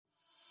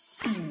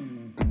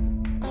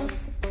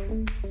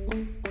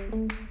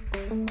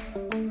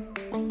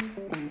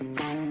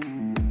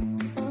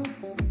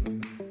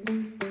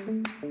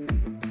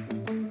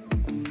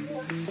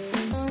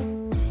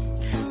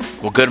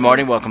Well, good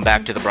morning. Welcome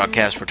back to the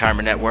Broadcast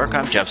Retirement Network.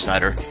 I'm Jeff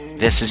Snyder.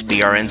 This is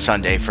BRN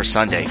Sunday for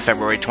Sunday,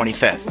 February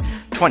 25th,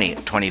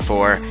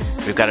 2024.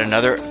 We've got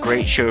another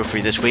great show for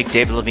you this week.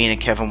 David Levine and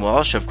Kevin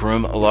Walsh of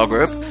Groom Law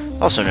Group,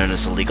 also known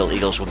as the Legal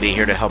Eagles, will be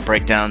here to help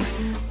break down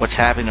what's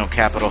happening on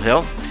Capitol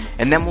Hill.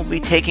 And then we'll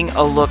be taking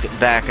a look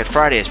back at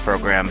Friday's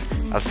program,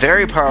 a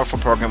very powerful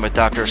program with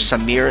Dr.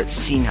 Samir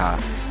Sinha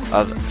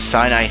of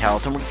Sinai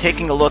Health. And we're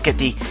taking a look at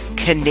the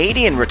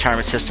Canadian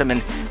retirement system.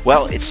 And,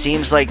 well, it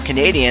seems like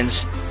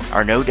Canadians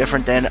are no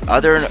different than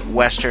other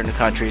Western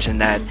countries in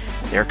that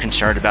they're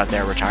concerned about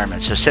their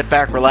retirement. So sit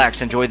back,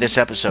 relax, enjoy this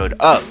episode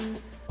of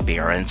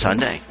BRN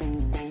Sunday.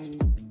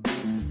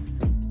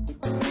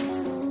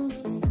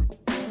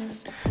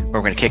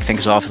 We're going to kick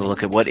things off with a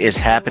look at what is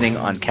happening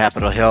on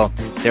Capitol Hill.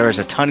 There is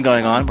a ton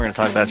going on. We're going to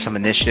talk about some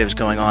initiatives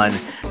going on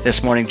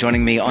this morning.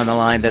 Joining me on the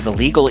line, they're the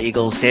Legal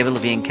Eagles, David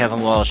Levine,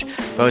 Kevin Walsh.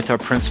 Both are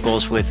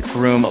principals with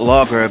Groom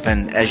Law Group.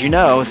 And as you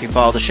know, if you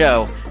follow the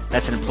show,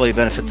 that's an employee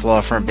benefits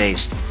law firm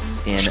based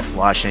in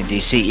Washington,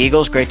 D.C.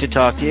 Eagles, great to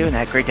talk to you,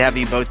 and great to have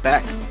you both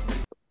back.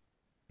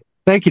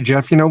 Thank you,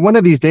 Jeff. You know, one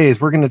of these days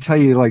we're going to tell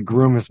you like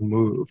Groom has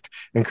moved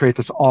and create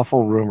this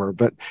awful rumor,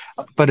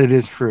 but it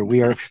is true.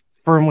 We are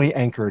firmly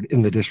anchored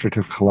in the District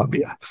of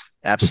Columbia.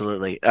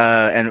 Absolutely.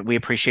 And we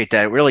appreciate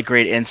that. Really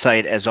great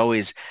insight, as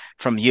always,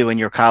 from you and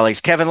your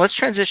colleagues. Kevin, let's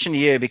transition to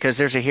you because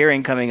there's a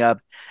hearing coming up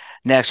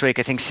next week.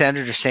 I think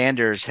Senator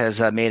Sanders has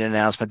made an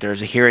announcement.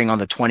 There's a hearing on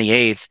the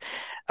 28th.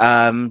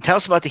 Tell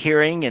us about the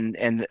hearing,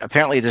 and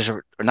apparently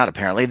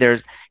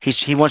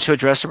he wants to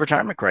address the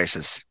retirement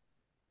crisis.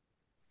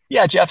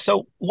 Yeah, Jeff.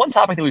 So one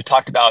topic that we've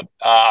talked about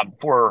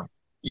for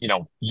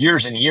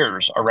years and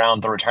years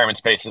around the retirement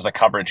space is a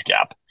coverage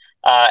gap,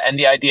 and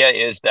the idea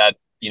is that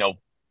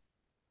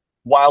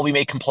while we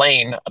may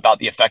complain about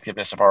the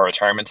effectiveness of our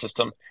retirement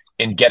system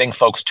in getting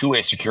folks to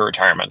a secure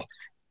retirement,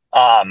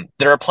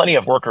 there are plenty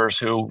of workers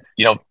who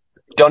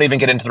don't even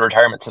get into the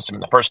retirement system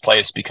in the first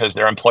place because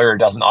their employer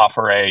doesn't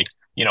offer a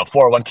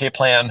 401k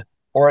plan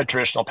or a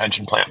traditional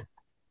pension plan.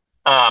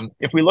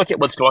 If we look at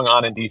what's going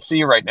on in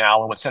DC right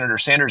now and what Senator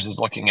Sanders is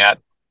looking at,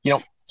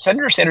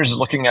 Senator Sanders is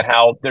looking at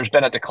how there's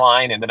been a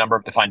decline in the number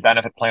of defined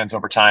benefit plans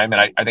over time.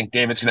 And I think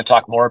David's going to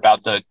talk more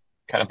about the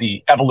kind of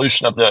the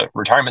evolution of the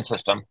retirement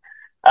system.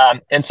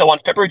 And so on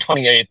February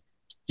 28th,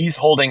 he's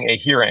holding a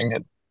hearing, a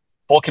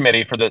full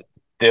committee for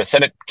the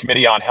Senate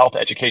Committee on Health,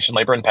 Education,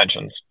 Labor, and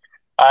Pensions.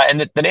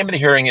 And the name of the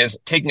hearing is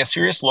Taking a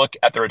Serious Look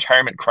at the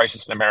Retirement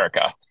Crisis in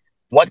America.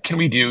 What can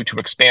we do to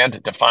expand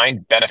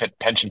defined benefit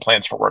pension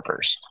plans for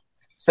workers?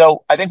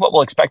 So I think what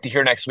we'll expect to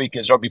hear next week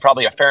is there'll be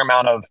probably a fair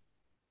amount of,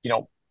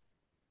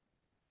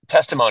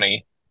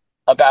 testimony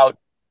about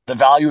the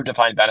value of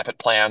defined benefit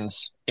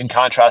plans in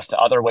contrast to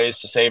other ways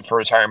to save for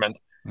retirement,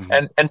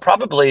 and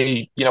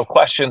probably,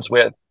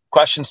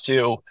 questions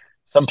to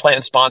some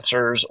plan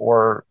sponsors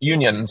or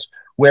unions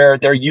where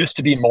there used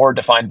to be more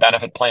defined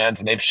benefit plans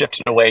and they've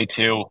shifted away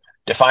to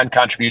defined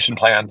contribution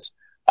plans,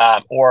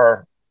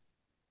 or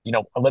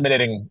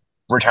eliminating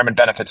retirement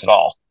benefits at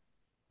all.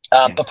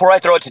 Before I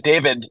throw it to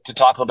David to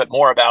talk a little bit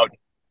more about,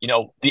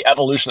 the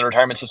evolution of the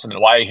retirement system and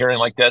why a hearing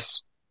like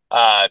this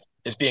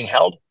is being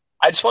held,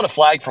 I just want to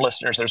flag for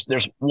listeners,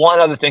 there's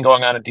one other thing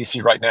going on in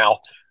DC right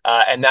now,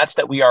 and that's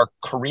that we are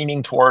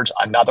careening towards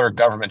another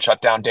government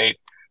shutdown date.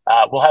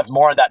 We'll have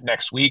more of that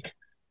next week,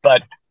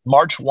 but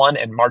March 1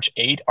 and March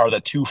 8 are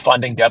the two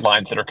funding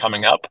deadlines that are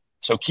coming up.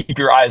 So keep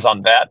your eyes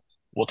on that.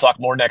 We'll talk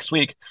more next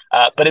week.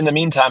 But in the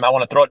meantime, I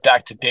want to throw it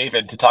back to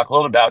David to talk a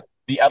little about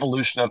the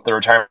evolution of the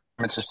retirement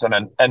system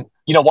and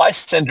why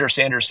Senator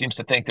Sanders seems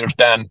to think there's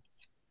been,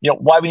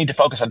 why we need to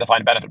focus on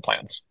defined benefit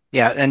plans.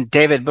 Yeah. And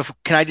David,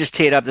 can I just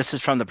tee it up? This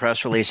is from the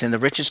press release. In the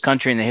richest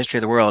country in the history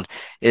of the world,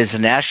 it is a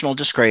national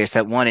disgrace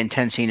that 1 in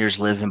 10 seniors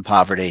live in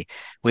poverty.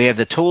 We have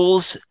the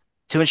tools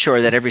to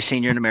ensure that every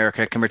senior in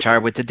America can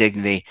retire with the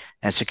dignity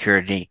and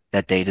security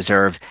that they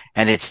deserve.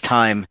 And it's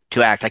time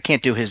to act. I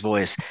can't do his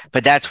voice,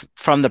 but that's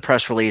from the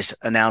press release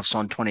announced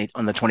on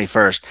the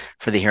 21st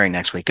for the hearing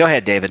next week. Go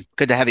ahead, David.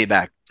 Good to have you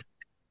back.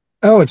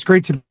 Oh, it's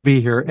great to be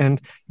here. And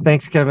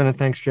thanks, Kevin, and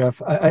thanks,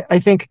 Jeff. I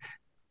think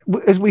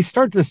as we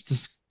start this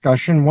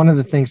discussion, one of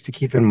the things to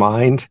keep in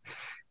mind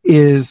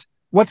is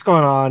what's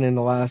gone on in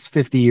the last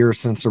 50 years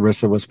since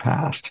ERISA was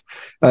passed.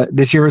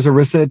 This year is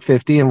ERISA at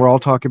 50, and we're all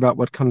talking about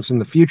what comes in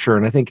the future.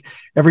 And I think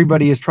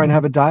everybody is trying to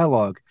have a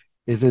dialogue.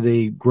 Is it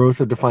a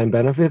growth of defined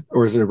benefit,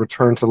 or is it a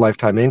return to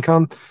lifetime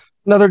income?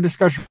 Another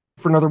discussion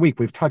for another week.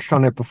 We've touched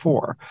on it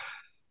before.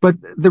 But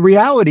the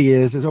reality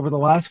is over the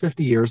last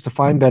 50 years,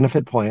 defined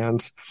benefit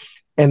plans,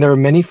 and there are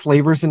many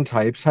flavors and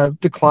types, have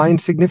declined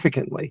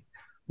significantly.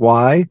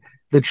 Why?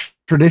 The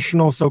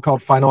traditional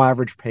so-called final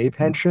average pay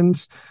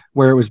pensions,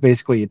 where it was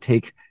basically you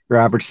take your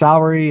average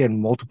salary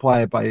and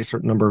multiply it by a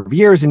certain number of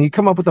years, and you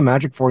come up with a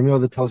magic formula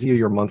that tells you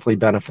your monthly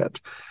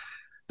benefit.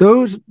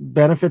 Those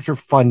benefits are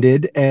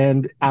funded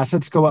and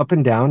assets go up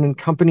and down, and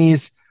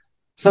companies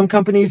Some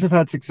companies have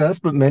had success,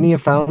 but many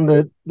have found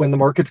that when the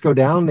markets go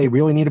down, they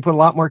really need to put a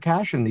lot more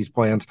cash in these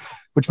plans,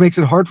 which makes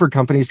it hard for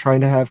companies trying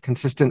to have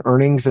consistent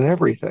earnings and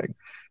everything.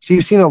 So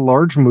you've seen a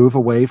large move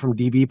away from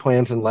DB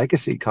plans and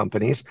legacy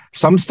companies.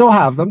 Some still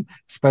have them,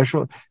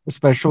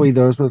 especially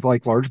those with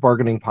like large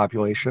bargaining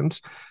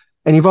populations.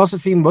 And you've also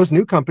seen most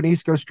new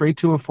companies go straight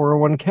to a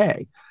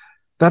 401k.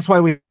 That's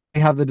why we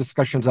have the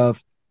discussions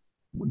of,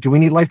 do we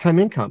need lifetime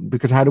income?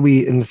 Because how do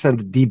we, in a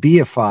sense,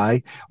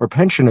 DBify or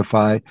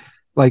pensionify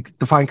like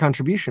defined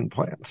contribution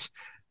plans?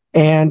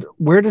 And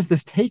where does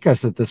this take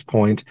us at this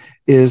point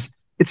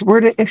we're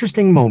at an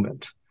interesting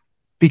moment,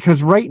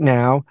 because right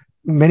now,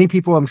 many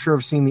people I'm sure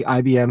have seen the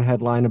IBM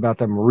headline about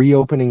them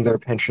reopening their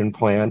pension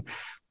plan,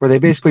 where they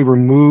basically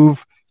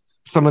remove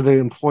some of the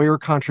employer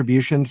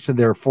contributions to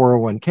their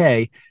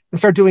 401k and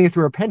start doing it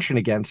through a pension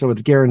again. So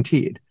it's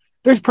guaranteed.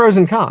 There's pros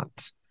and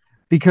cons,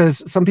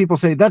 because some people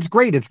say that's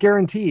great, it's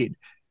guaranteed.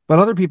 But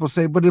other people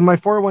say, but in my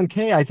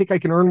 401k, I think I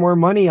can earn more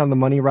money on the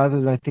money rather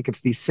than I think it's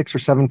the 6 or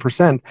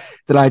 7%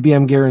 that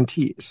IBM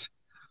guarantees.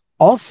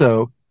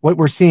 Also, what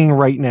we're seeing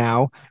right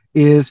now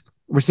is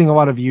we're seeing a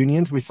lot of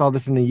unions. We saw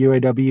this in the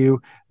UAW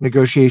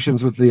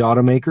negotiations with the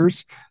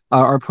automakers,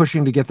 are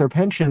pushing to get their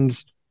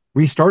pensions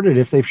restarted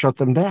if they've shut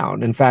them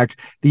down. In fact,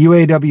 the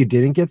UAW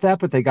didn't get that,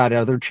 but they got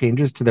other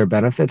changes to their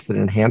benefits that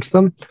enhanced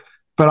them.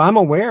 But I'm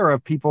aware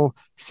of people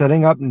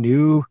setting up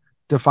new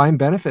defined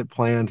benefit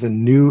plans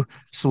and new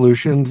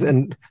solutions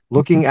and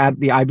looking at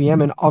the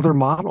IBM and other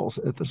models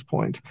at this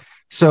point.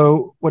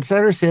 So what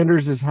Senator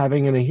Sanders is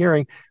having in a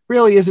hearing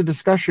really is a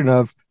discussion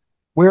of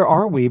where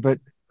are we, but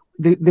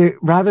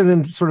rather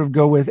than sort of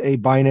go with a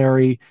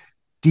binary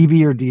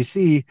DB or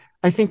DC,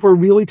 I think we're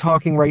really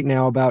talking right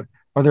now about,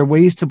 are there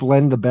ways to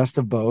blend the best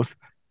of both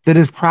that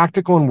is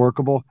practical and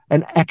workable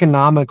and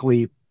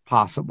economically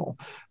possible?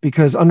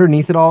 Because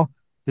underneath it all,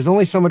 there's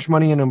only so much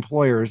money in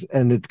employers,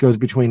 and it goes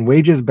between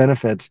wages,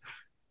 benefits,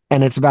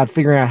 and it's about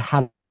figuring out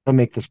how to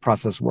make this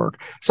process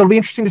work. So it'll be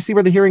interesting to see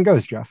where the hearing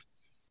goes, Jeff.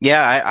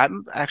 Yeah,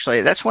 I'm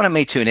actually, that's one I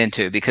may tune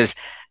into, because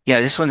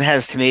this one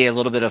has to me a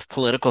little bit of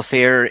political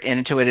theater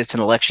into it. It's an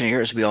election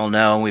year, as we all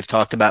know, and we've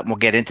talked about, and we'll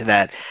get into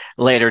that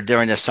later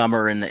during the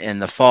summer and in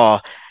the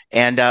fall.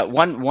 And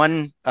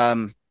one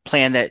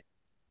plan that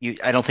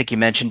I don't think you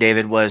mentioned,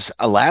 David, was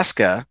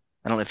Alaska.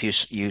 I don't know if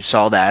you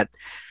saw that.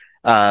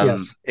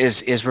 Yes.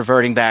 is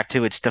reverting back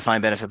to its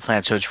defined benefit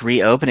plan. So it's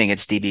reopening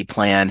its DB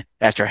plan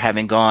after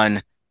having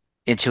gone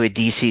into a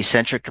DC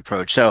centric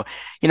approach. So,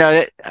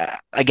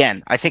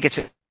 again, I think it's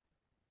a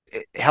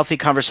healthy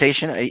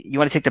conversation. You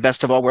want to take the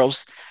best of all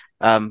worlds.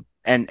 And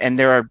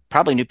there are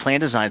probably new plan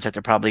designs that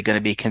they're probably going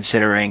to be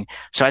considering.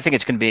 So I think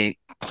it's going to be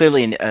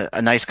clearly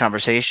a nice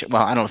conversation.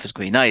 Well, I don't know if it's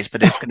going to be nice,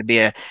 but it's going to be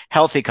a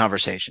healthy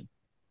conversation.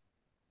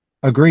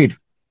 Agreed.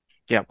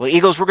 Yeah. Well,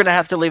 Eagles, we're going to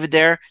have to leave it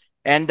there.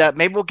 And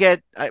maybe we'll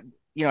get,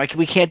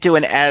 we can't do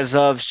an as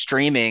of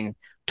streaming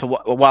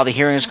while the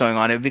hearing is going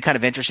on. It would be kind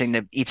of interesting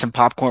to eat some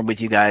popcorn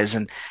with you guys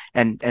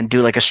and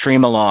do like a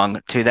stream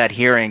along to that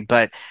hearing.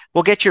 But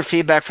we'll get your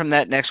feedback from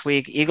that next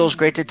week. Eagles,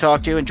 great to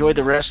talk to you. Enjoy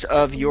the rest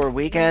of your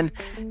weekend,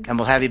 and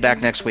we'll have you back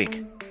next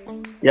week.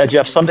 Yeah,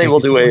 Jeff, someday we'll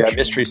do a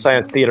Mystery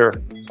Science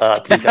Theater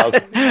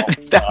 3000.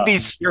 That'd be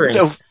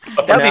so.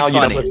 But for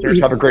now, listeners,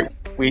 have a great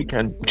week,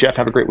 and Jeff,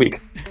 have a great week.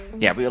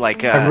 Yeah, we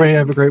like. Everybody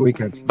have a great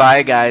weekend.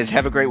 Bye, guys.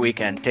 Have a great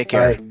weekend. Take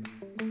care. Bye.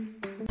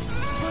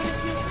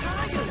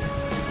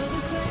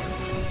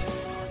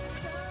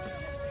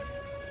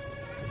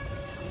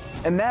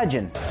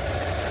 Imagine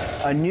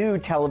a new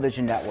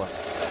television network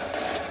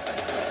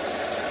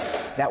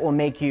that will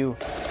make you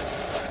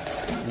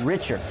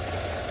richer,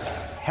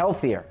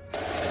 healthier,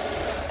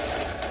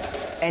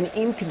 and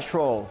in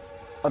control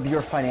of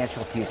your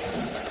financial future.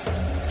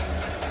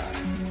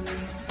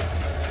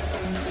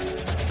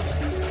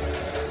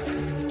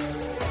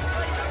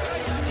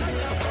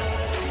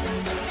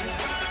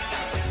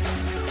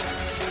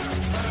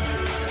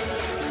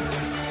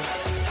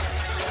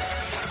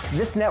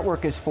 This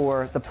network is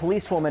for the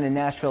policewoman in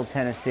Nashville,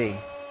 Tennessee,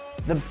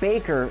 the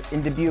baker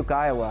in Dubuque,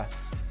 Iowa,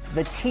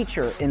 the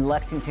teacher in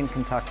Lexington,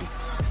 Kentucky.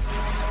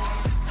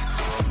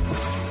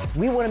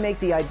 We want to make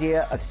the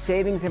idea of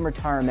savings and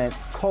retirement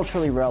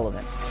culturally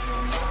relevant.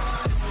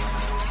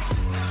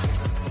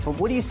 But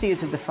what do you see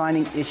as a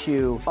defining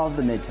issue of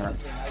the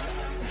midterms?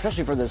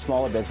 Especially for the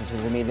smaller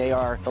businesses. I mean, they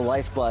are the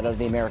lifeblood of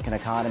the American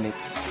economy.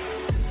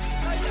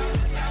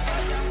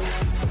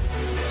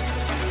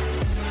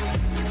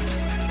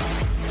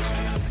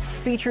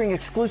 Featuring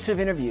exclusive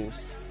interviews,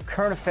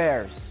 current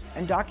affairs,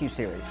 and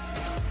docuseries.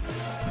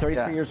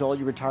 33 years old,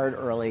 you retired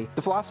early.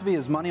 The philosophy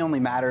is money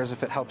only matters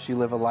if it helps you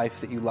live a life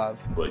that you love.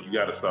 But you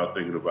got to start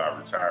thinking about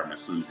retirement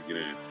as soon as you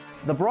get in.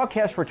 The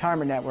Broadcast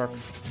Retirement Network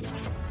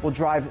will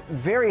drive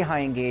very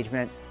high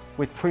engagement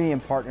with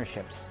premium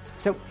partnerships.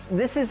 So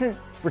this isn't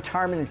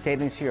retirement and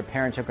savings for your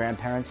parents or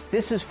grandparents.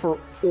 This is for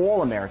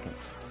all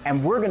Americans.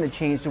 And we're going to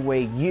change the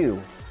way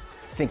you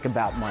think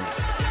about money.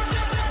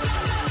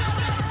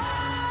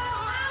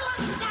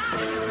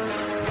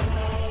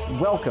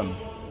 Welcome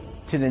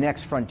to the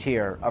next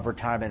frontier of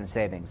retirement and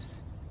savings.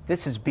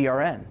 This is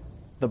BRN,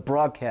 the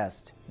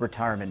Broadcast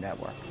Retirement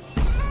Network.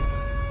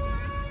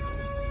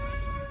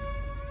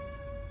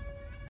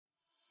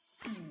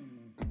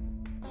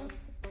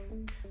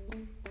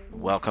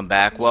 Welcome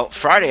back. Well,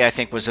 Friday, I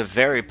think, was a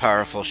very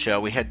powerful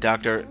show. We had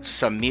Dr.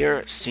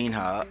 Samir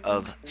Sinha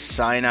of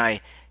Sinai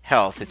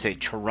Health. It's a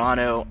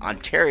Toronto,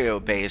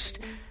 Ontario-based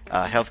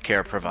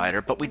healthcare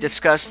provider. But we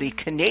discussed the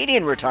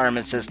Canadian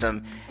retirement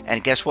system.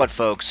 And guess what,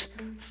 folks?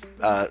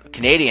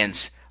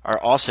 Canadians are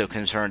also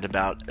concerned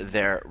about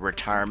their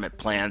retirement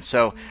plans.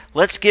 So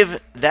let's give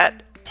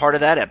that part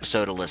of that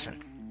episode a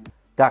listen.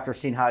 Dr.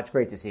 Sinha, it's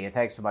great to see you.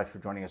 Thanks so much for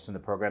joining us on the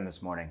program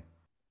this morning.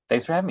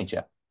 Thanks for having me,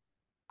 Jeff.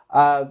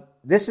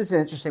 This is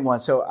an interesting one.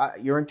 So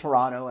you're in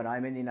Toronto and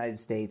I'm in the United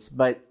States,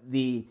 but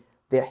the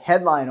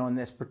headline on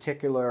this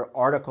particular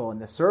article in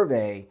the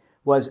survey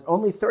was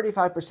only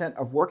 35%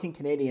 of working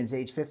Canadians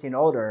age 50 and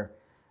older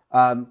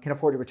can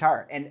afford to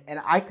retire. And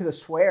I could have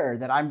swear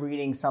that I'm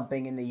reading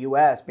something in the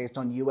U.S. based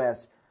on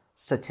U.S.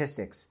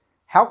 statistics.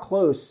 How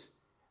close?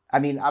 I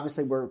mean,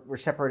 obviously we're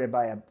separated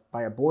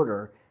by a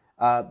border,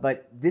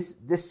 but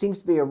this seems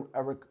to be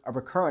a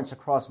recurrence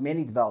across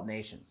many developed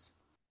nations.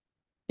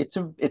 It's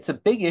a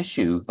big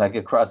issue, like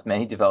across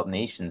many developed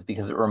nations,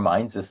 because it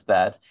reminds us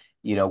that,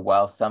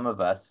 while some of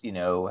us,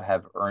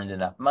 have earned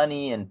enough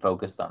money and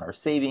focused on our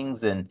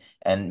savings and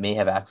may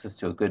have access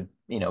to a good,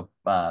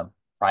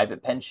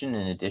 private pension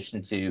in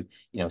addition to,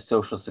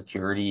 Social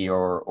Security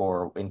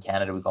or in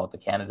Canada, we call it the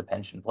Canada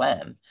Pension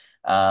Plan.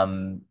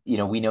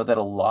 We know that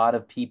a lot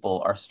of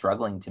people are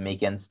struggling to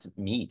make ends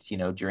meet,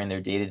 during their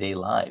day-to-day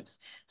lives.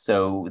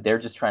 So they're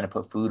just trying to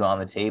put food on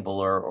the table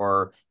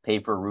or pay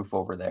for a roof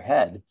over their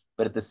head.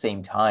 But at the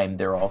same time,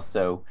 they're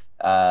also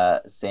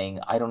saying,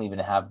 I don't even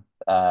have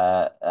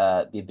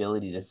the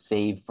ability to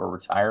save for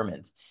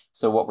retirement.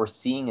 So what we're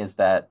seeing is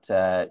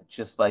that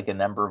just like a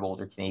number of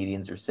older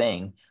Canadians are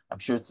saying, I'm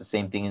sure it's the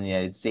same thing in the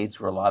United States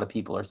where a lot of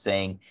people are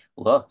saying,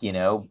 look,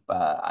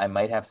 I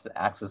might have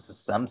access to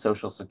some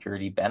Social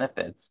Security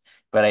benefits,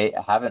 but I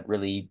haven't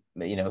really,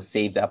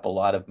 saved up a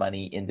lot of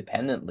money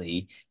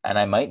independently, and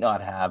I might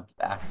not have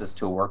access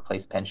to a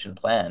workplace pension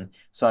plan.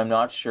 So I'm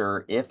not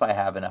sure if I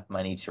have enough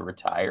money to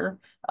retire,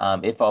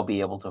 if I'll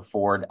be able to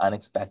afford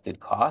unexpected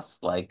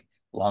costs like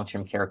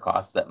long-term care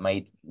costs that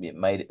might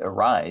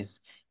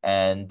arise,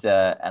 and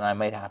I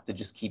might have to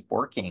just keep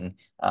working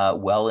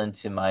well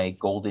into my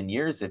golden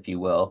years, if you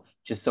will,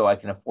 just so I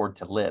can afford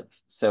to live.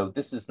 So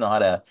this is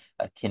not a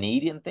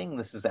Canadian thing.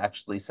 This is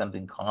actually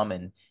something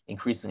common,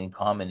 increasingly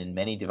common in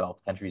many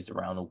developed countries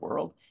around the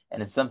world,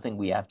 and it's something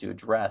we have to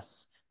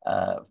address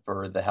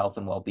for the health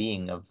and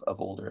well-being of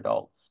older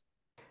adults.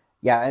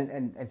 Yeah,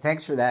 and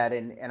thanks for that.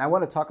 And I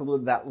want to talk a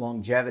little about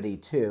longevity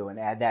too, and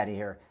add that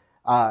here.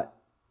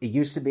 It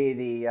used to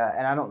be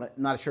and I'm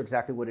not sure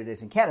exactly what it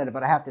is in Canada,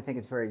 but I have to think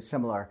it's very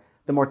similar.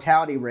 The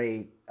mortality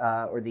rate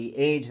or the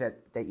age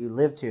that you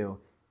live to,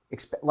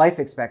 life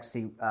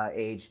expectancy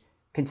age,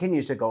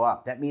 continues to go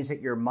up. That means that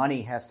your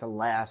money has to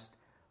last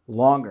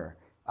longer.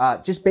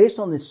 Just based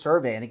on this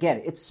survey, and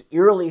again, it's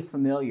eerily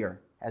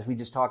familiar, as we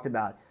just talked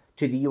about,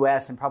 to the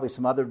U.S. and probably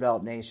some other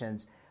developed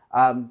nations.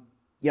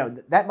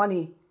 That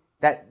money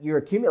that you're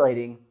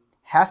accumulating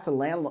has to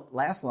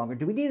last longer.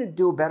 Do we need to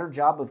do a better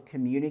job of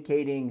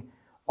communicating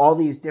all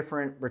these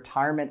different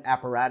retirement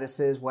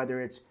apparatuses,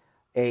 whether it's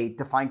a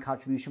defined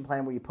contribution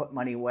plan where you put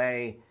money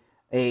away,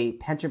 a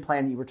pension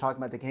plan that you were talking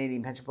about, the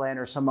Canadian pension plan,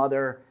 or some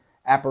other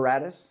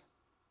apparatus?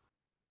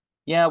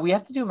 Yeah, we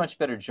have to do a much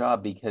better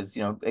job because,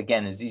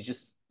 again, as you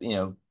just,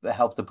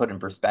 help to put in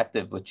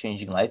perspective with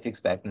changing life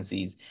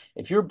expectancies.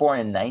 If you were born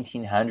in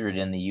 1900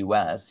 in the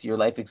US, your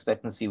life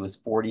expectancy was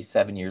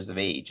 47 years of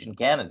age. In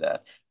Canada,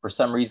 for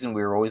some reason,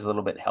 we were always a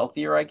little bit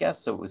healthier, I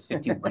guess, so it was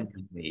 51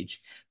 years of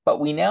age. But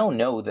we now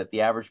know that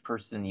the average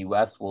person in the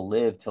US will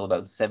live till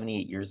about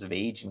 78 years of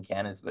age. In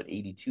Canada, it's about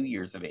 82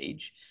 years of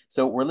age.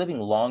 So we're living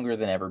longer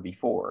than ever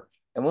before.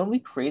 And when we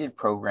created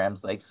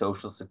programs like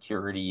Social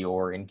Security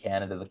or in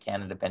Canada, the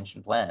Canada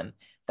Pension Plan,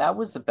 that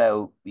was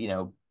about,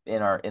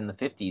 in the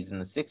 50s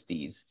and the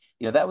 60s,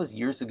 that was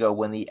years ago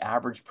when the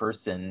average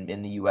person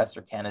in the US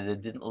or Canada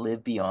didn't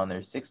live beyond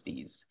their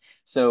 60s.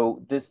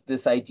 So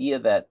this idea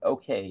that,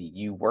 okay,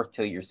 you work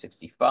till you're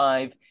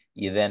 65,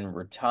 you then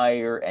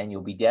retire and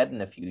you'll be dead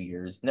in a few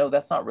years. No,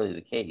 that's not really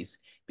the case,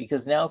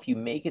 because now if you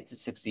make it to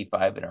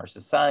 65 in our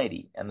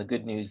society, and the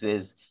good news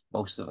is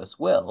most of us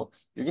will,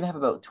 you're going to have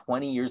about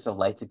 20 years of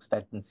life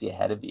expectancy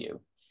ahead of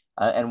you.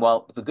 And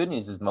while the good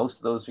news is most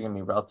of those are going to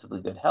be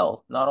relatively good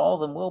health, not all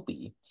of them will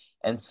be.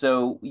 And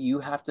so you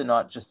have to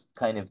not just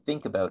kind of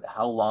think about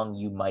how long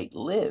you might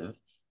live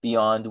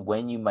beyond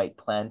when you might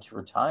plan to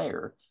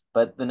retire,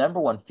 but the number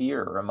one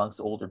fear amongst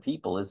older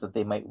people is that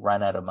they might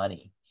run out of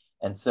money.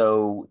 And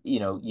so,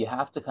 you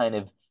have to kind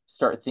of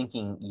start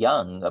thinking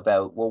young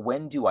about, well,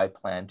 when do I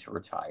plan to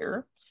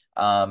retire?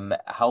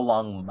 How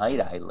long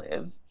might I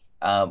live?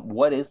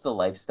 What is the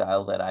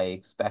lifestyle that I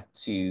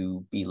expect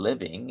to be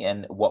living,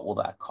 and what will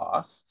that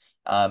cost?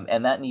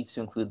 And that needs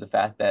to include the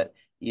fact that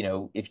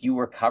if you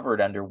were covered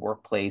under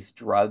workplace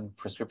drug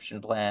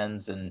prescription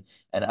plans and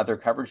other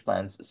coverage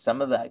plans,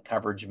 some of that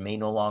coverage may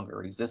no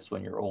longer exist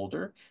when you're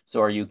older.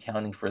 So are you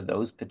accounting for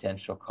those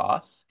potential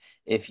costs?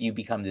 If you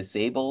become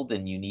disabled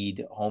and you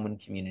need home and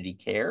community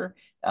care,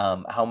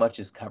 how much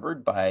is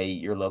covered by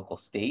your local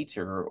state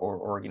or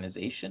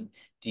organization?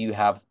 Do you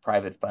have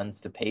private funds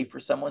to pay for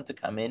someone to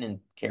come in and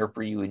care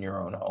for you in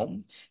your own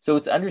home? So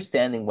it's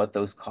understanding what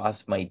those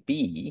costs might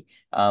be,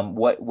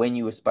 when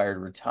you aspire to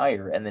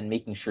retire, and then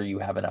making sure you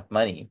have enough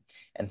money.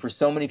 And for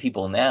so many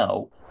people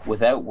now,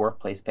 without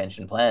workplace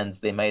pension plans,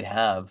 they might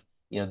have,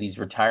 these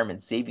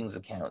retirement savings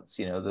accounts,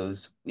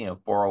 those,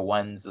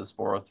 401s, those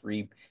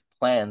 403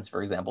 plans,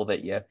 for example,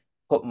 that you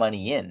put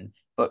money in.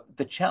 But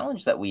the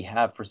challenge that we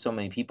have for so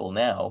many people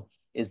now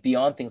is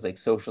beyond things like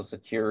Social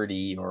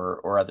Security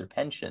or other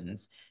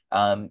pensions.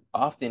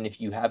 Often, if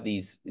you have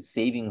these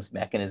savings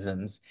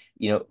mechanisms,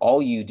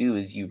 all you do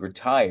is you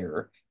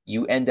retire,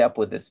 you end up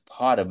with this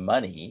pot of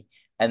money,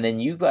 and then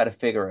you've got to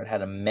figure out how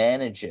to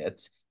manage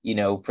it,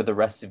 for the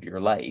rest of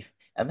your life.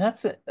 And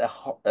that's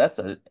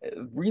a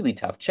really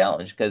tough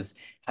challenge, because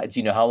do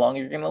you know how long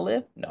you're going to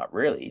live? Not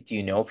really. Do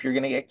you know if you're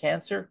going to get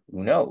cancer?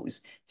 Who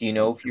knows? Do you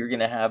know if you're going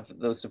to have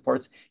those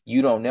supports?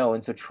 You don't know.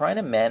 And so trying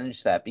to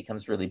manage that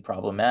becomes really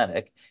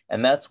problematic.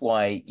 And that's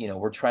why,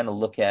 we're trying to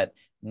look at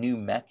new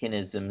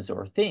mechanisms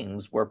or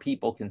things where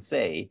people can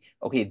say,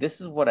 okay,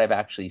 this is what I've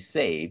actually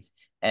saved.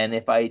 And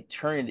if I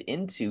turn it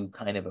into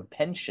kind of a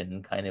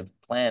pension kind of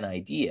plan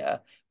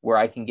idea where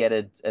I can get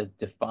a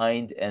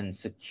defined and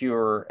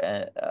secure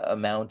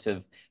amount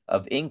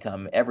of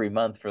income every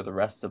month for the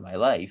rest of my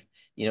life,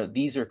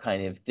 these are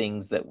kind of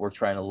things that we're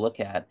trying to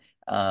look at,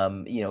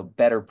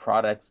 better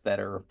products that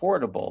are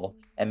affordable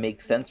and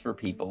make sense for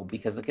people,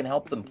 because it can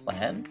help them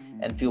plan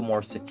and feel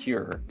more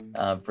secure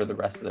for the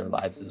rest of their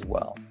lives as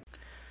well.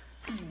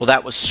 Well,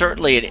 that was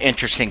certainly an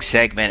interesting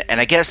segment, and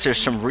I guess there's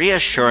some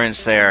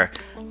reassurance there.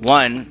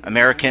 One,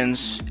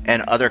 Americans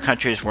and other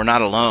countries, we're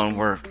not alone.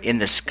 We're in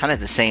this kind of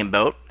the same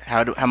boat.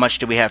 How much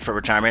do we have for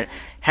retirement?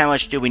 How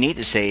much do we need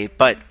to save?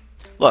 But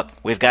look,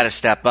 we've got to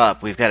step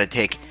up. We've got to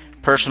take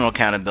personal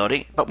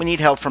accountability, but we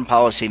need help from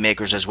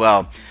policymakers as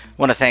well. I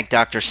want to thank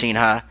Dr.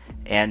 Sinha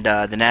and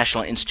the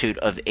National Institute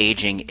of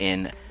Aging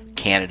in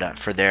Canada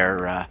for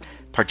their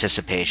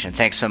participation.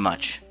 Thanks so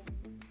much.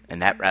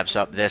 And that wraps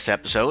up this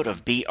episode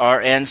of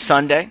BRN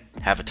Sunday.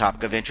 Have a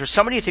topic of interest,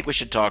 somebody you think we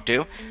should talk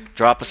to,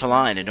 drop us a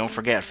line. And don't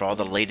forget, for all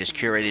the latest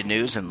curated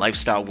news and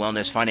lifestyle,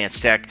 wellness, finance,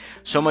 tech,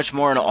 so much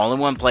more in all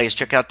in one place,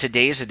 check out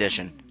today's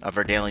edition of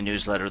our daily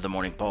newsletter, The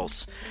Morning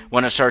Pulse.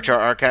 Want to search our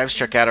archives,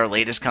 check out our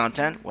latest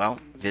content? Well,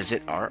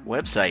 visit our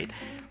website.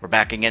 We're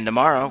back again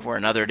tomorrow for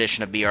another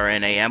edition of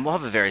BRN AM. We'll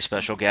have a very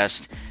special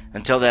guest.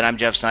 Until then, I'm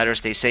Jeff Snyder.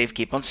 Stay safe,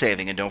 keep on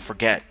saving, and don't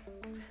forget,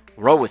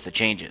 roll with the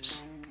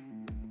changes.